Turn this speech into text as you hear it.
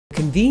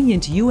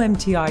convenient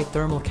UMTI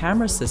thermal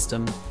camera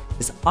system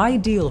is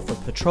ideal for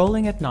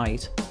patrolling at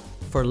night,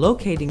 for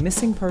locating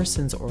missing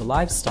persons or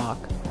livestock,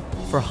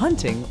 for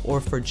hunting,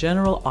 or for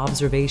general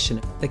observation.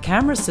 The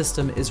camera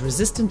system is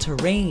resistant to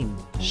rain,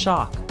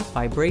 shock,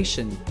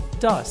 vibration,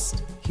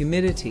 dust,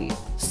 humidity,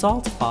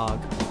 salt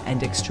fog,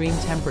 and extreme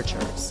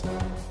temperatures.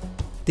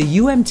 The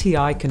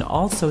UMTI can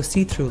also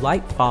see through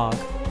light fog,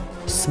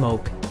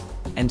 smoke,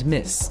 and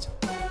mist.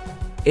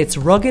 Its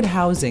rugged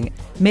housing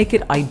make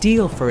it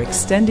ideal for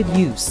extended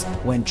use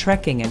when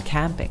trekking and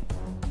camping.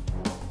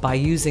 By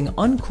using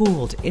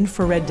uncooled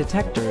infrared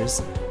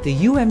detectors, the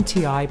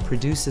UMTI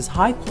produces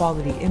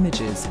high-quality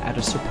images at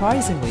a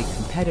surprisingly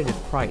competitive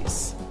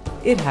price.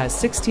 It has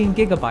 16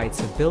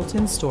 gigabytes of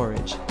built-in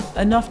storage,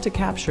 enough to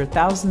capture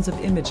thousands of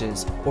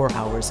images or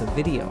hours of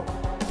video.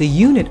 The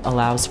unit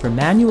allows for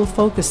manual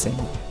focusing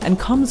and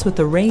comes with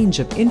a range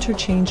of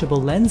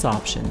interchangeable lens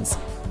options,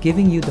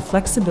 giving you the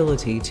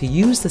flexibility to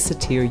use the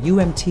Satir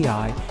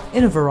UMTI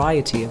in a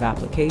variety of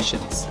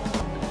applications.